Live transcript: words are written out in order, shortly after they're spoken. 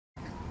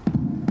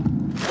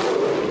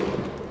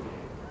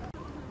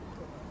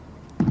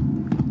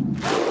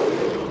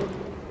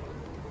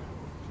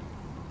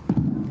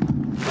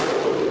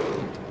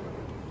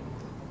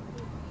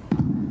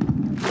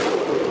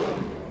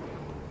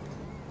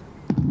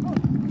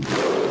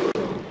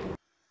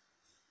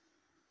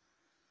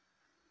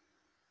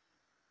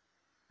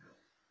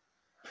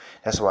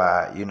That's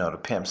why, the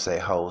pimps say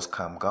hoes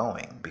come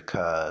going,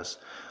 because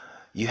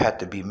you have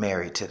to be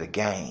married to the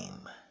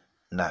game,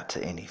 not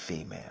to any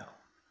female.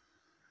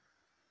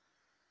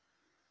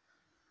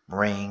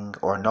 Ring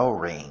or no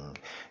ring,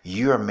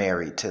 you're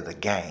married to the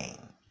game.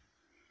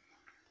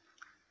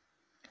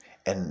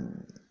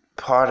 And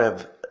part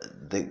of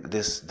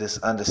this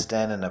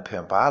understanding of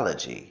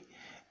pimpology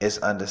is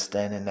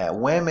understanding that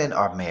women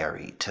are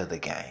married to the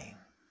game.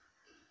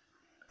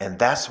 And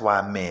that's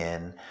why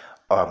men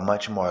are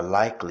much more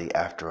likely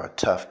after a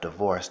tough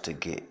divorce to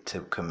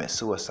commit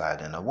suicide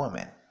than a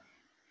woman.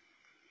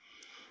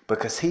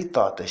 Because he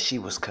thought that she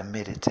was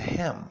committed to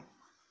him.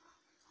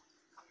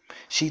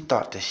 He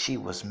thought she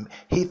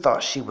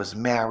was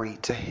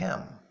married to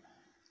him.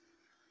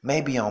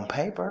 Maybe on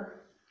paper.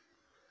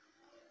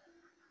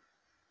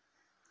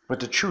 But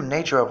the true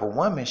nature of a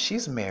woman,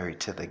 she's married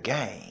to the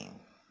game.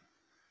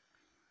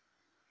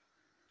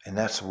 And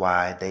that's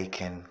why they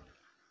can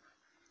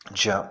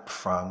jump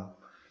from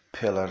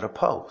pillar to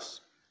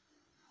post,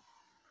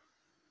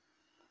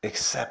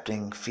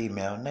 accepting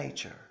female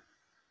nature.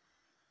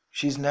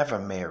 She's never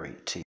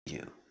married to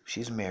you.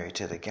 She's married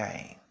to the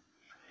game.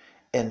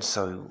 And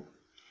so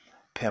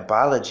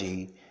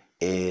pimpology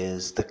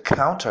is the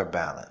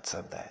counterbalance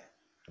of that.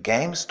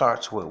 Game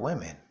starts with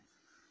women.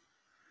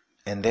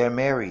 And they're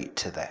married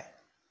to that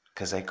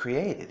because they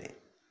created it.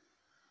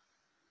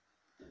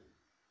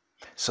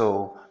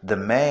 So the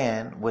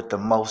man with the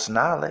most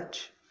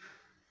knowledge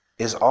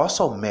is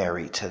also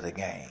married to the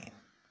game.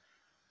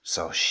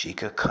 So she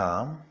could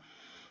come.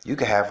 You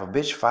could have a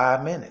bitch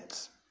 5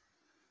 minutes.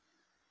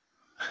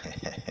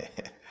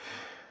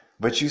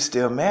 But you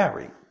still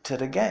married to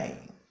the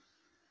game.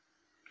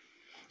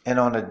 And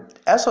on an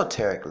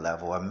esoteric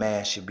level, a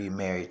man should be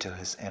married to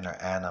his inner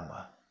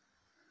anima.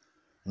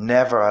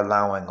 Never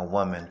allowing a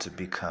woman to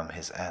become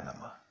his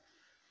anima.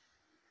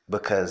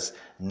 Because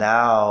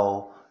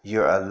now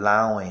you're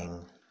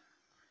allowing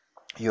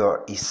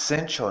your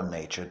essential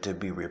nature to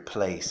be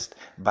replaced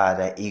by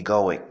that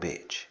egoic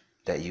bitch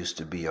that used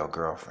to be your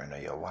girlfriend or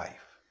your wife.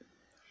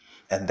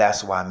 And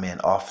that's why men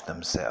off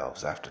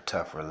themselves after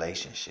tough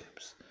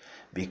relationships.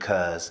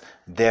 Because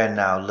they're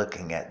now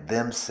looking at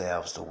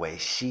themselves the way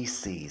she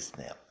sees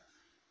them.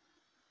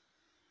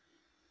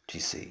 You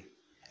see?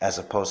 As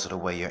opposed to the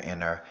way your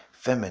inner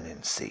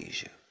feminine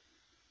sees you.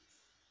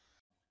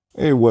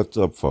 Hey, what's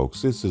up,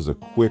 folks? This is a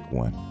quick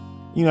one.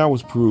 I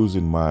was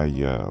perusing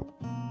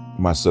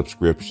my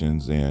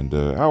subscriptions, and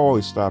I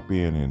always stop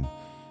in and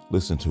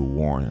listen to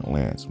Warren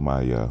Lance,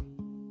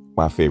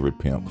 my favorite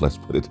pimp. Let's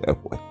put it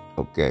that way,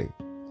 okay?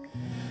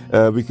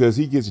 Because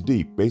he gets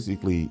deep.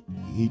 Basically,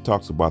 he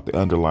talks about the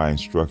underlying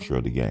structure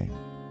of the game,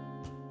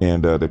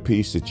 and the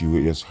piece that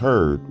you just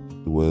heard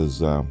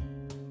was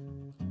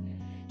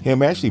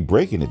him actually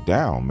breaking it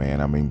down, man.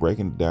 I mean,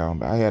 breaking it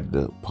down. I had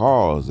to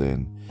pause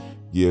and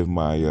give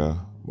my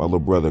little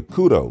brother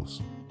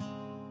kudos,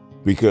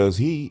 because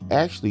he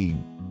actually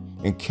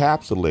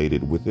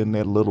encapsulated within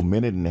that little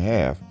minute and a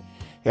half,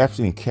 he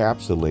actually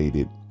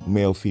encapsulated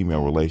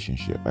male-female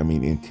relationship. I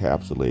mean,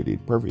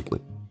 encapsulated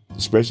perfectly,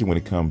 especially when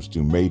it comes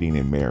to mating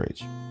and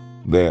marriage.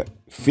 That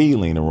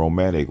feeling of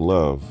romantic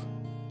love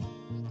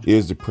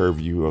is the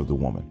purview of the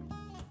woman.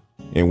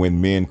 And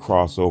when men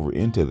cross over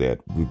into that,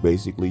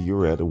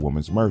 you're at a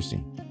woman's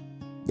mercy.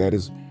 That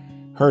is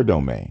her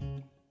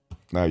domain,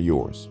 not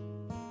yours.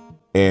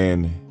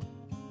 And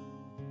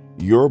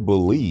your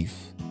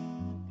belief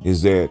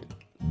is that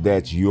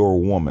that's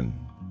your woman,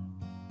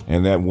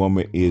 and that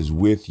woman is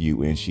with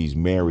you, and she's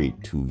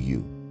married to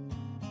you.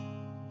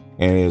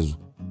 And as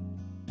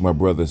my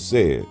brother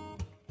said,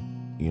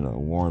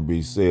 Warren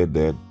B said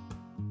that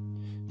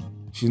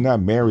she's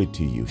not married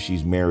to you.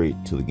 She's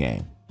married to the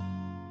game.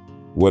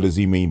 What does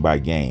he mean by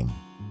game?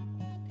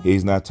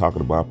 He's not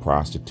talking about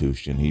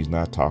prostitution. He's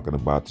not talking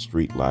about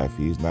street life.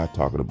 He's not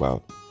talking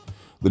about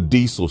the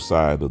diesel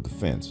side of the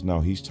fence. No,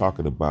 he's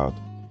talking about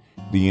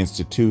the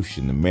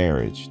institution, the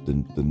marriage,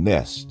 the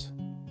nest,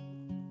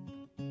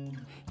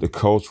 the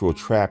cultural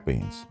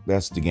trappings.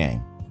 That's the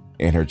game.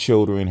 And her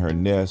children, her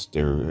nest,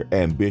 her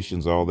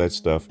ambitions, all that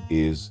stuff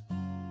is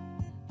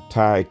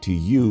tied to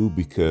you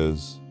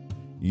because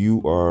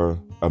you are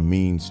a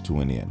means to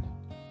an end.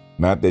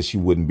 Not that she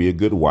wouldn't be a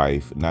good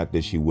wife, not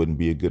that she wouldn't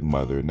be a good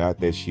mother, not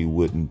that she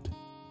wouldn't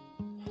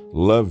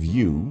love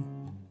you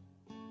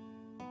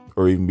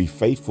or even be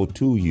faithful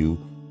to you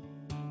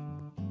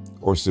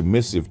or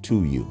submissive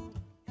to you.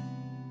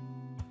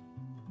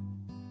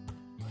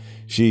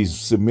 She's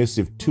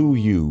submissive to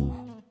you,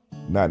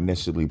 not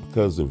necessarily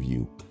because of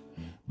you,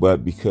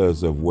 but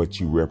because of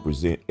what you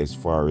represent as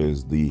far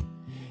as the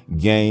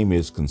game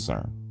is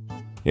concerned.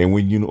 And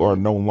when you are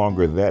no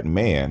longer that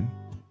man,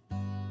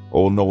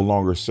 or no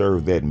longer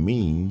serve that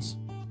means,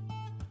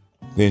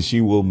 then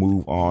she will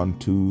move on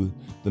to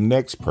the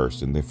next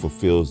person that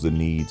fulfills the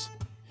needs,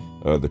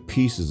 the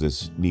pieces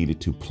that's needed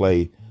to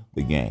play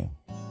the game.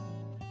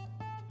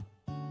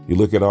 You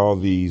look at all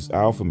these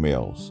alpha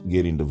males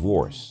getting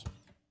divorced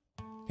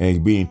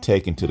and being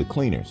taken to the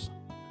cleaners.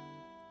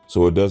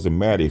 So it doesn't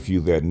matter if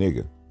you that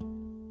nigga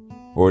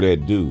or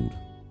that dude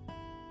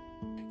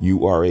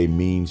You are a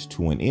means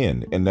to an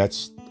end, and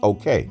that's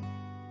okay,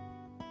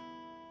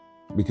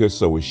 because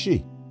so is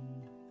she.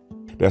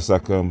 That's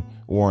like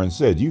Warren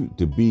said, you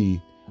to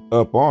be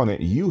up on it,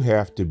 you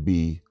have to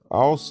be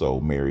also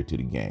married to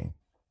the game.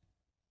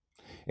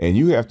 And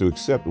you have to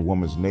accept a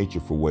woman's nature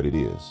for what it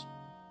is.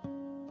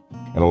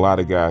 And a lot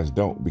of guys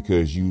don't,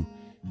 because you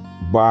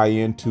buy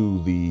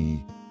into the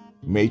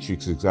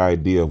Matrix's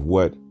idea of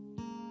what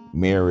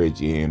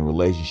marriage and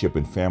relationship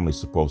and family is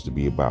supposed to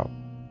be about.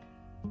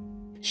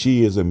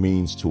 She is a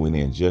means to an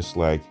end, just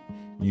like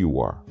you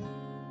are.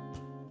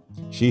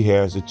 She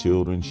has the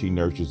children. She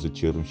nurtures the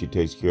children. She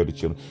takes care of the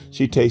children.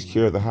 She takes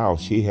care of the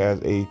house. She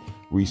has a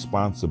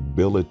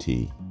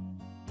responsibility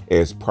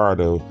as part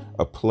of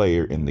a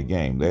player in the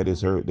game.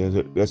 That's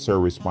her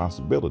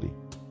responsibility.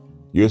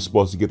 You're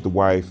supposed to get the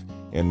wife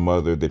and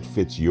mother that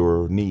fits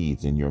your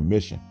needs and your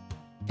mission.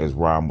 As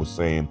Ron was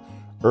saying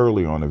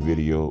earlier on a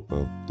video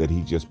that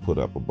he just put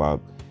up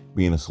about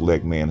being a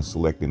select man and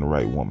selecting the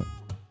right woman.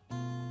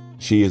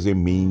 She is a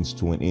means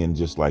to an end,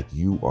 just like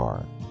you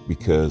are,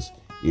 because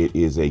it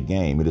is a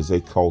game. It is a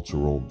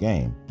cultural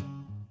game.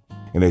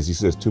 And as he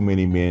says, too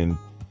many men,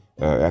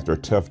 after a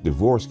tough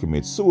divorce,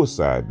 commit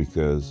suicide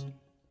because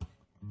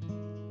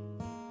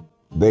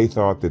they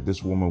thought that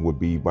this woman would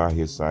be by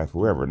his side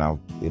forever. Now,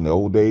 in the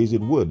old days,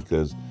 it would,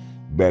 because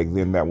back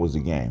then that was the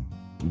game.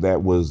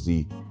 That was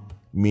the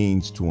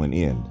means to an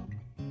end.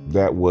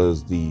 That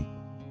was the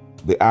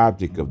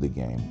object of the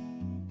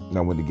game.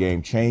 Now, when the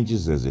game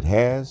changes, as it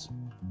has,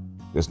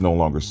 it's no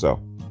longer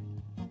so.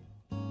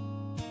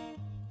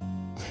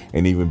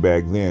 And even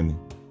back then,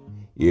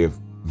 if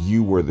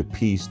you were the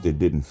piece that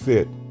didn't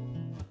fit,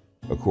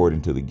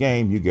 according to the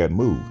game, you got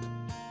moved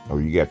or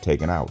you got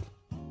taken out,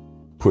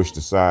 pushed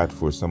aside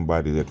for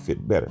somebody that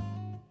fit better.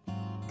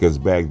 Because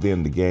back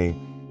then, the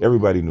game,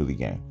 everybody knew the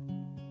game.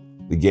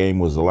 The game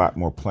was a lot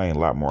more plain, a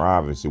lot more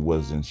obvious. It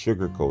wasn't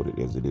sugar-coated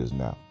as it is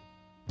now.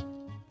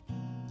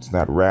 It's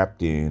not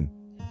wrapped in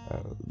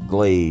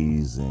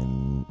glaze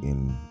and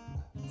in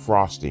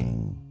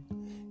frosting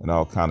and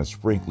all kind of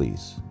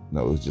sprinklies.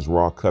 No, it was just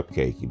raw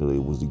cupcake. It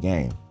was the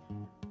game.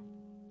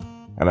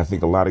 And I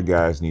think a lot of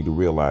guys need to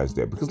realize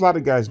that, because a lot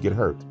of guys get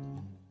hurt,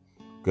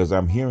 because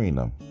I'm hearing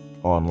them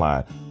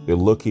online. They're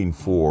looking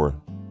for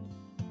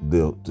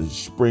the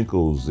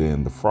sprinkles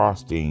and the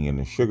frosting and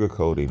the sugar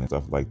coating and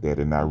stuff like that,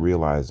 and not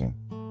realizing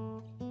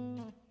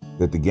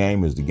that the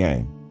game is the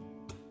game.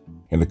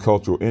 And the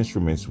cultural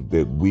instruments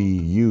that we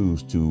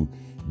use to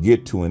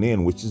get to an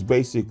end, which is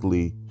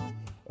basically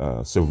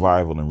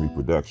survival and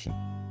reproduction.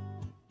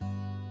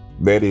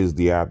 That is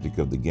the object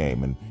of the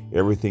game, and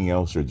everything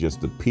else are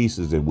just the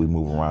pieces that we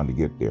move around to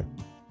get there.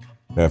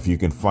 Now, if you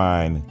can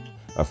find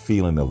a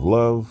feeling of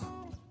love,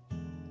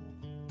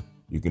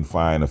 you can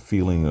find a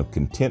feeling of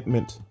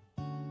contentment,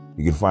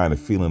 you can find a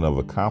feeling of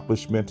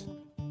accomplishment,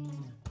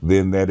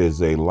 then that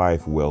is a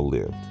life well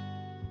lived.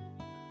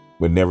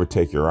 But never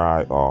take your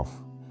eye off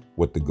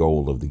what the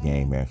goal of the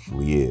game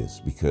actually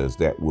is, because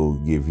that will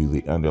give you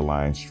the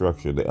underlying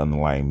structure, the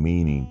underlying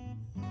meaning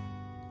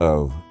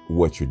of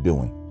what you're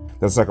doing.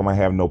 That's like, I might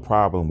have no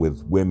problem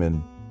with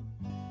women,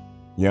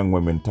 young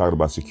women, talking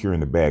about securing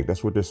the bag.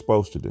 That's what they're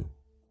supposed to do.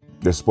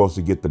 They're supposed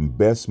to get the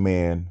best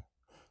man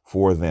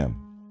for them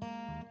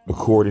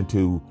according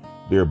to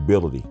their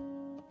ability.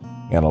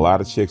 And a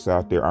lot of chicks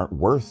out there aren't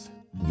worth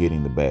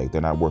getting the bag.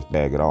 They're not worth the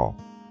bag at all.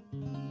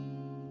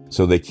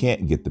 So they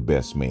can't get the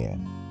best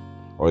man,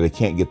 or they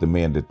can't get the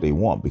man that they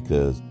want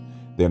because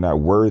they're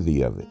not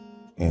worthy of it.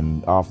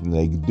 And often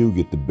they do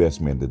get the best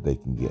man that they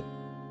can get.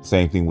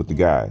 Same thing with the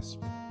guys.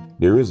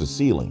 There is a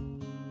ceiling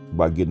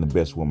by getting the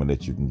best woman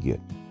that you can get.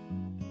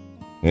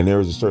 And there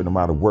is a certain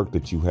amount of work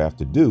that you have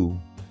to do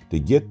to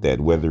get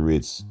that, whether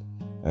it's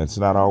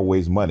not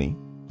always money,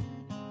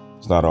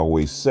 it's not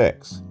always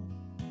sex,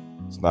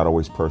 it's not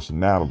always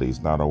personality,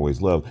 it's not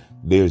always love.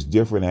 There's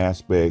different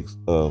aspects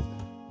of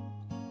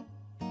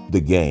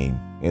the game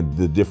and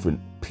the different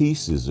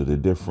pieces or the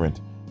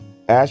different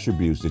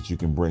attributes that you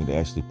can bring to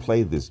actually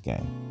play this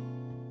game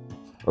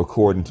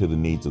according to the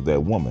needs of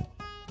that woman.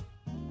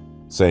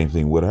 Same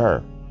thing with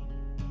her.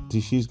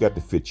 She's got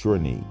to fit your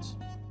needs.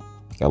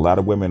 A lot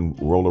of women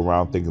roll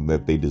around thinking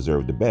that they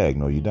deserve the bag.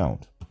 No, you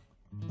don't.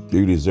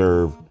 You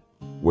deserve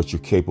what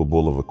you're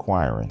capable of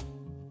acquiring.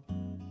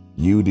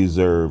 You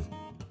deserve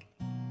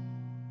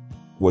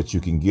what you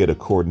can get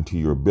according to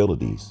your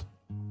abilities.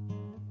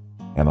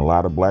 And a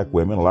lot of black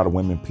women, a lot of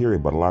women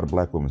period, but a lot of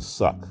black women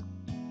suck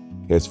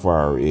as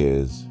far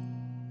as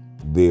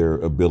their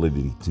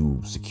ability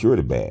to secure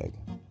the bag.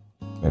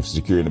 If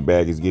securing the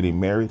bag is getting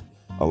married,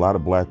 a lot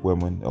of black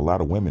women, a lot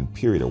of women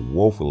period, are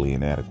woefully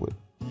inadequate.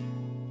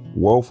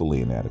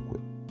 Woefully inadequate.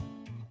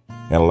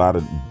 And a lot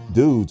of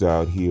dudes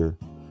out here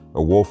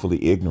are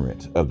woefully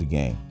ignorant of the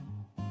game.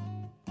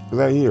 Because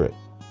I hear it.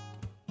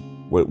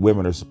 What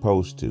women are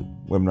supposed to.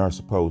 Women are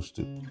supposed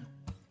to.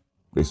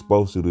 They're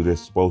supposed to do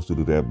this, supposed to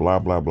do that, blah,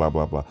 blah, blah,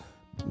 blah, blah.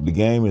 The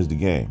game is the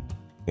game.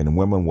 And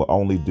women will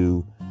only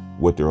do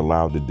what they're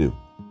allowed to do.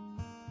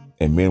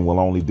 And men will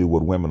only do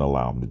what women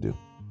allow them to do.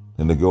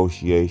 The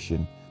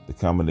negotiation, the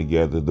coming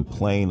together, the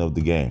playing of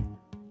the game.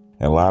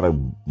 And a lot of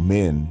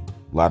men,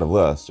 a lot of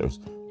us are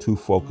too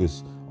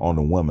focused on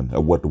the woman,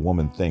 or what the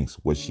woman thinks,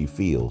 what she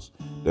feels.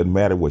 Doesn't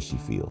matter what she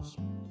feels.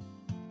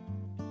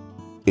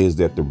 Is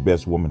that the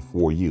best woman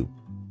for you?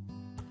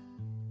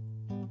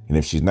 And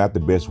if she's not the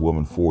best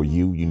woman for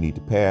you, you need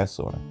to pass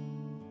on her.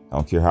 I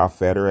don't care how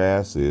fat her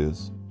ass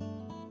is,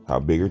 how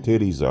big her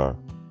titties are,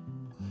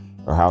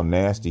 or how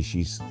nasty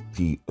she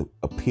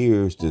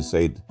appears to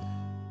say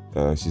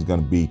she's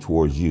going to be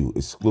towards you,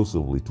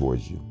 exclusively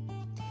towards you.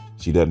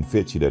 She doesn't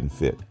fit, she doesn't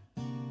fit.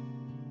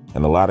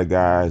 And a lot of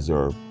guys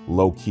are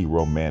low-key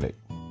romantic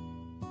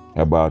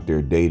about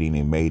their dating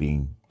and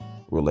mating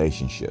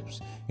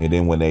relationships. And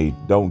then when they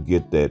don't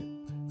get that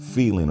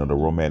feeling, or the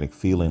romantic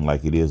feeling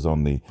like it is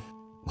on the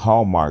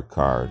Hallmark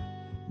card,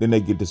 then they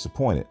get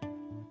disappointed.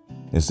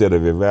 Instead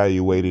of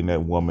evaluating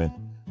that woman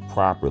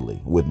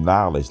properly with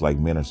knowledge like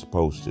men are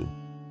supposed to.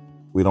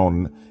 We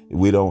don't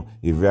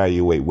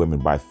evaluate women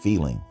by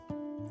feeling.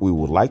 We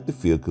would like to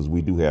feel, because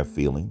we do have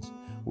feelings.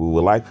 We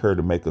would like her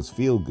to make us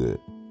feel good.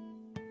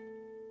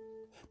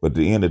 But at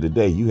the end of the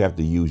day, you have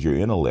to use your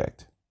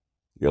intellect,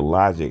 your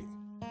logic,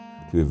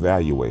 to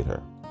evaluate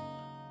her.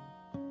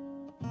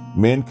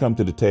 Men come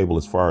to the table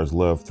as far as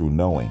love through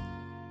knowing.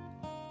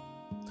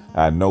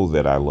 I know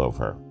that I love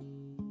her.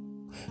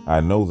 I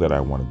know that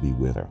I want to be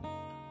with her.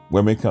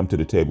 Women come to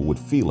the table with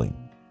feeling,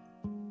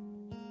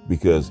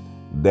 because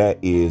that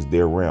is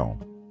their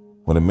realm.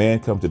 When a man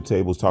comes to the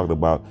table talking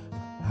about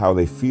how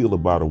they feel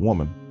about a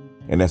woman,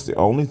 and that's the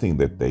only thing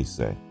that they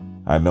say,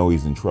 I know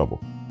he's in trouble,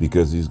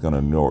 because he's going to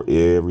ignore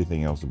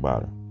everything else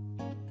about her.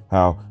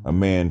 How a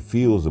man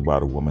feels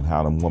about a woman,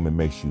 how the woman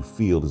makes you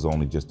feel, is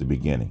only just the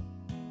beginning.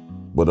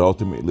 But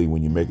ultimately,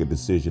 when you make a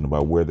decision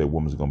about where that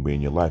woman's going to be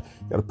in your life,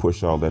 you got to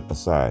push all that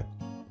aside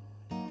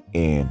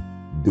and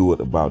do it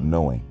about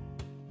knowing.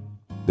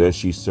 Does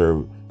she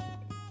serve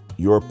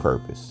your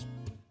purpose,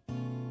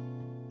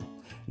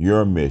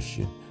 your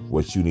mission,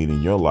 what you need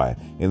in your life?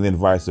 And then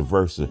vice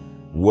versa.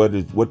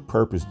 What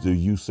purpose do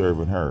you serve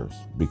in hers?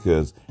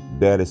 Because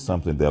that is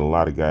something that a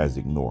lot of guys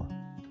ignore.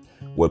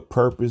 What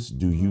purpose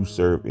do you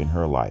serve in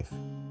her life?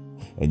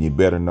 And you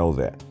better know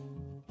that.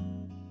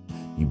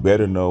 You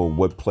better know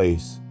what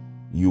place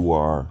you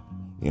are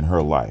in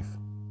her life.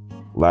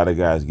 A lot of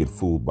guys get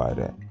fooled by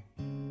that.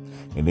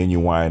 And then you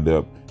wind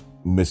up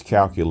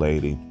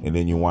miscalculating, and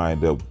then you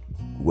wind up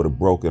with a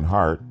broken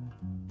heart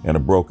and a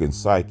broken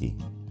psyche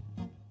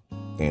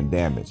and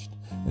damaged.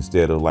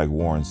 Instead of, like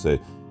Warren said,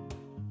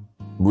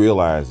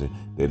 realizing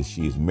that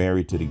she is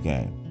married to the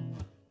game.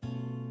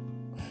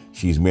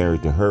 She's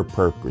married to her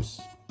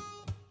purpose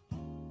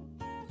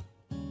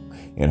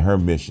and her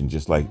mission,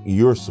 just like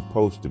you're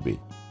supposed to be.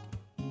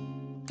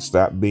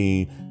 Stop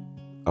being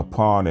a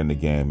pawn in the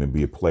game and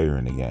be a player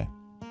in the game.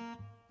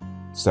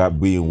 Stop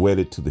being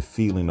wedded to the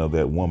feeling of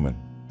that woman,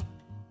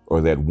 or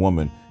that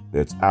woman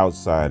that's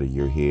outside of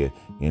your head,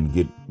 and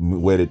get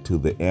wedded to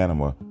the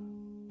anima,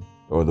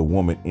 or the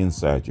woman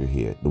inside your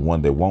head, the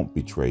one that won't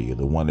betray you,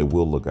 the one that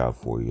will look out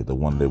for you, the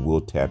one that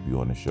will tap you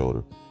on the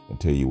shoulder and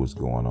tell you what's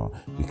going on.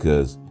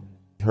 Because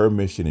her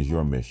mission is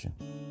your mission.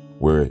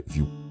 Where if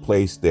you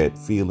place that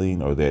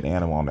feeling or that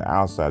animal on the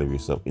outside of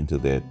yourself into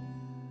that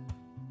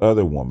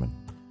other woman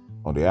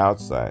on the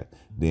outside,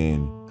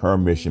 then her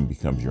mission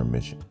becomes your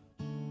mission.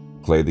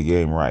 Play the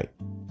game right.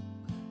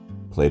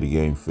 Play the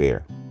game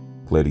fair.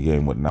 Play the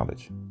game with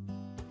knowledge.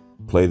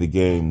 Play the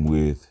game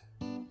with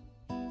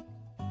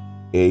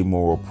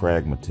amoral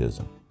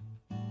pragmatism,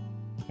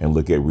 and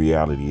look at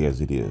reality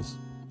as it is.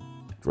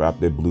 Drop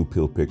that blue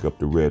pill, pick up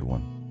the red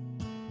one,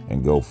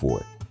 and go for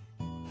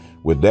it.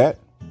 With that,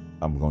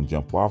 I'm going to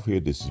jump off here.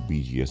 This is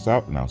BGS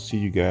out, and I'll see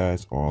you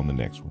guys on the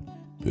next one.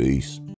 Peace.